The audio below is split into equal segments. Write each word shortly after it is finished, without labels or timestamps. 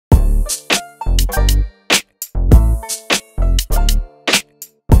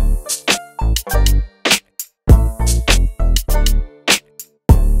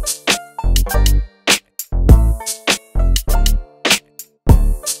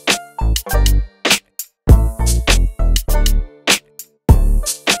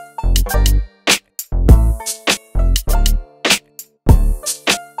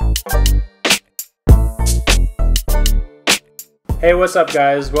Hey, what's up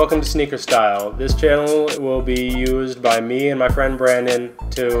guys? Welcome to SNEAKERstyle. This channel will be used by me and my friend Brandon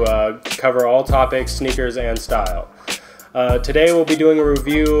to cover all topics sneakers and style. Today we'll be doing a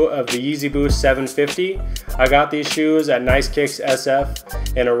review of the Yeezy Boost 750. I got these shoes at Nice Kicks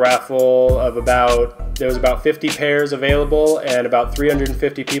SF in a raffle of there was about 50 pairs available and about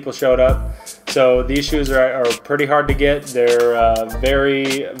 350 people showed up. So these shoes are pretty hard to get. They're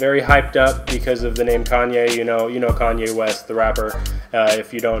very hyped up because of the name Kanye. You know Kanye West, the rapper.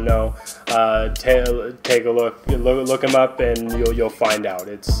 If you don't know, take a look him up and you'll find out.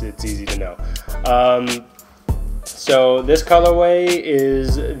 It's easy to know. So this colorway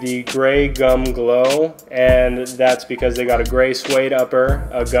is the gray gum glow, and that's because they got a gray suede upper,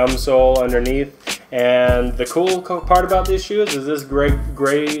 a gum sole underneath, and the cool part about these shoes is this gray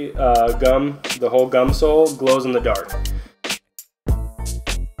gum, the whole gum sole glows in the dark.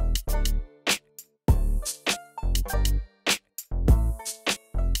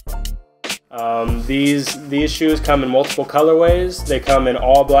 These shoes come in multiple colorways. They come in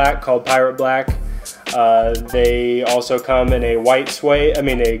all black, called Pirate Black. They also come in a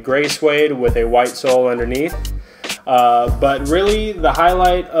a gray suede with a white sole underneath. But really, the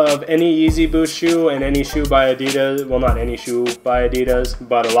highlight of any Yeezy Boost shoe and any shoe by Adidas, well, not any shoe by Adidas,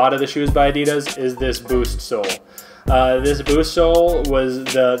 but a lot of the shoes by Adidas, is this Boost sole. This Boost sole was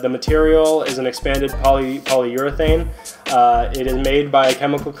the material is an expanded polyurethane. It is made by a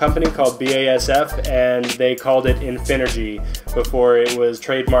chemical company called BASF, and they called it Infinergy before it was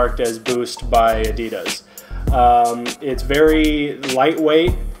trademarked as Boost by Adidas. It's very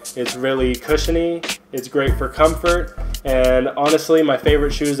lightweight, it's really cushiony, it's great for comfort, and honestly my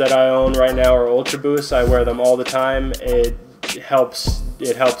favorite shoes that I own right now are Ultra Boosts. I wear them all the time. It helps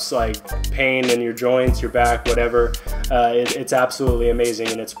like pain in your joints, your back, whatever. It's absolutely amazing,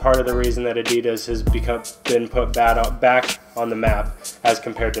 and it's part of the reason that Adidas has been put back on the map as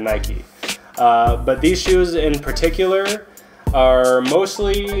compared to Nike. But these shoes in particular are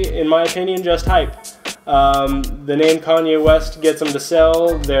mostly, in my opinion, just hype. The name Kanye West gets them to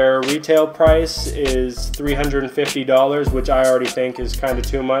sell. Their retail price is $350, which I already think is kind of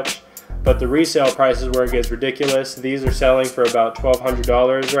too much. But the resale price is where it gets ridiculous. These are selling for about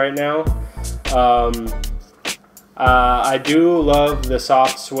 $1,200 right now. I do love the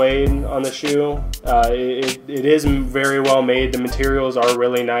soft suede on the shoe. It is very well made. The materials are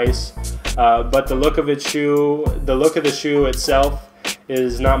really nice. But the look of the shoe itself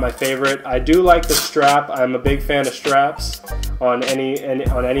is not my favorite. I do like the strap. I'm a big fan of straps on any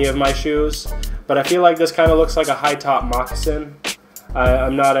of my shoes. But I feel like this kind of looks like a high top moccasin.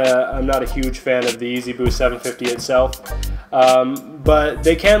 I'm not a huge fan of the Yeezy Boost 750 itself, but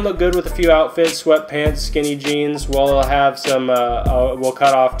they can look good with a few outfits: sweatpants, skinny jeans. We'll have some. We'll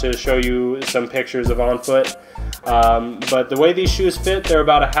cut off to show you some pictures of on foot. But the way these shoes fit, they're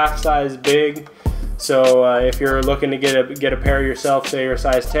about a half size big. So if you're looking to get a pair yourself, say you're a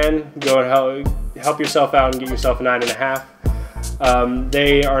size 10, go and help yourself out and get yourself a 9.5.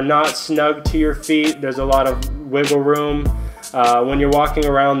 They are not snug to your feet. There's a lot of wiggle room. When you're walking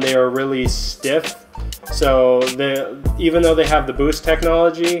around, they are really stiff. So even though they have the Boost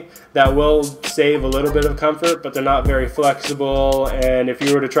technology, that will save a little bit of comfort, but they're not very flexible. And if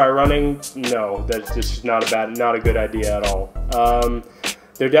you were to try running, no, that's just not a good idea at all.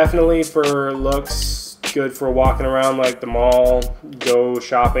 They're definitely, for looks, good for walking around like the mall, go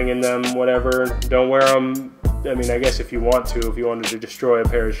shopping in them, whatever. Don't wear them. I mean, I guess if you wanted to destroy a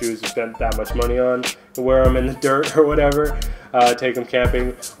pair of shoes you spent that much money on, wear them in the dirt or whatever, take them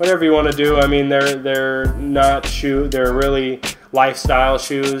camping, whatever you want to do. I mean, they're really lifestyle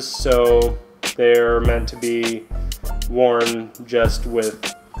shoes, so they're meant to be worn just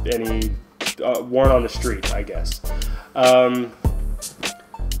with worn on the street, I guess.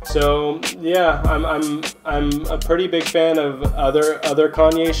 So yeah, I'm a pretty big fan of other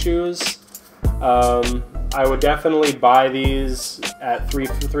Kanye shoes. I would definitely buy these at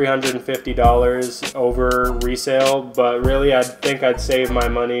 $350 over resale, but really I think I'd save my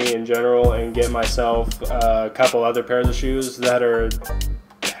money in general and get myself a couple other pairs of shoes that are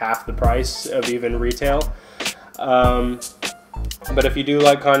half the price of even retail. But if you do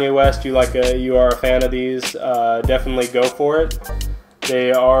like Kanye West, you are a fan of these, definitely go for it.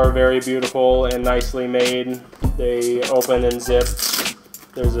 They are very beautiful and nicely made. They open and zip.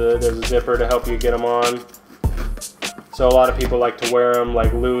 There's a zipper to help you get them on. So a lot of people like to wear them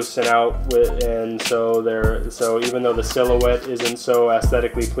like loose and out and so even though the silhouette isn't so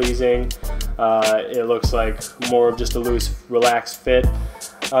aesthetically pleasing, it looks like more of just a loose, relaxed fit.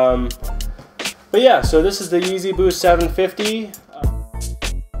 But yeah, so this is the Yeezy Boost 750.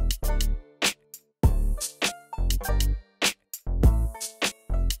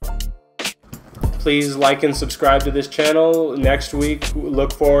 Please like and subscribe to this channel. Next week,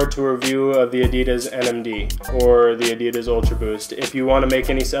 look forward to a review of the Adidas NMD or the Adidas Ultra Boost. If you want to make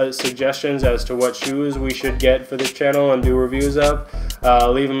any suggestions as to what shoes we should get for this channel and do reviews of,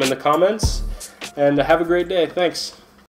 leave them in the comments. And have a great day. Thanks.